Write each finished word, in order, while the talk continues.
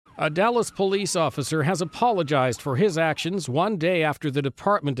A Dallas police officer has apologized for his actions 1 day after the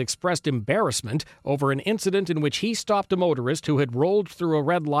department expressed embarrassment over an incident in which he stopped a motorist who had rolled through a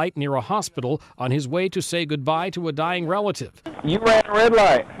red light near a hospital on his way to say goodbye to a dying relative. You ran a red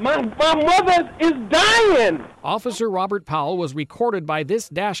light. My mother is dying. Officer Robert Powell was recorded by this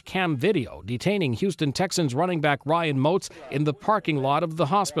dash cam video detaining Houston Texans running back Ryan Moats in the parking lot of the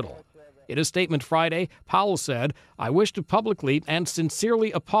hospital. In a statement Friday, Powell said, "I wish to publicly and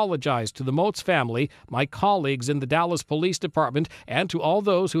sincerely apologize to the Moats family, my colleagues in the Dallas Police Department, and to all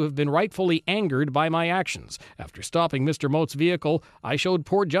those who have been rightfully angered by my actions. After stopping Mr. Moats' vehicle, I showed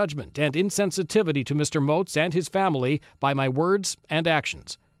poor judgment and insensitivity to Mr. Moats and his family by my words and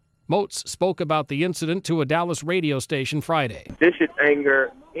actions." Moats spoke about the incident to a Dallas radio station Friday. This should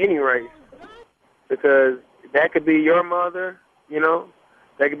anger any race, because that could be your mother,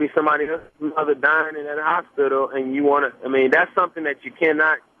 that could be somebody else's mother dying in that hospital, and you want to, that's something that you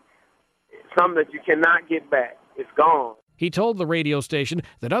cannot get back. It's gone. He told the radio station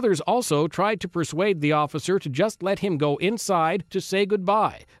that others also tried to persuade the officer to just let him go inside to say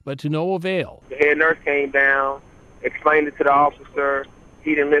goodbye, but to no avail. The head nurse came down, explained it to the officer.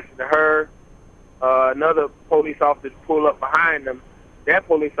 He didn't listen to her. Another police officer pulled up behind him. That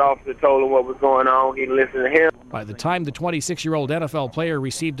police officer told him what was going on. He didn't listen to him. By the time the 26-year-old NFL player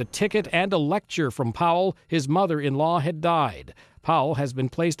received a ticket and a lecture from Powell, his mother-in-law had died. Powell has been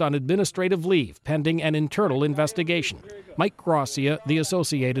placed on administrative leave pending an internal investigation. Mike Gracia, The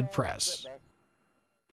Associated Press.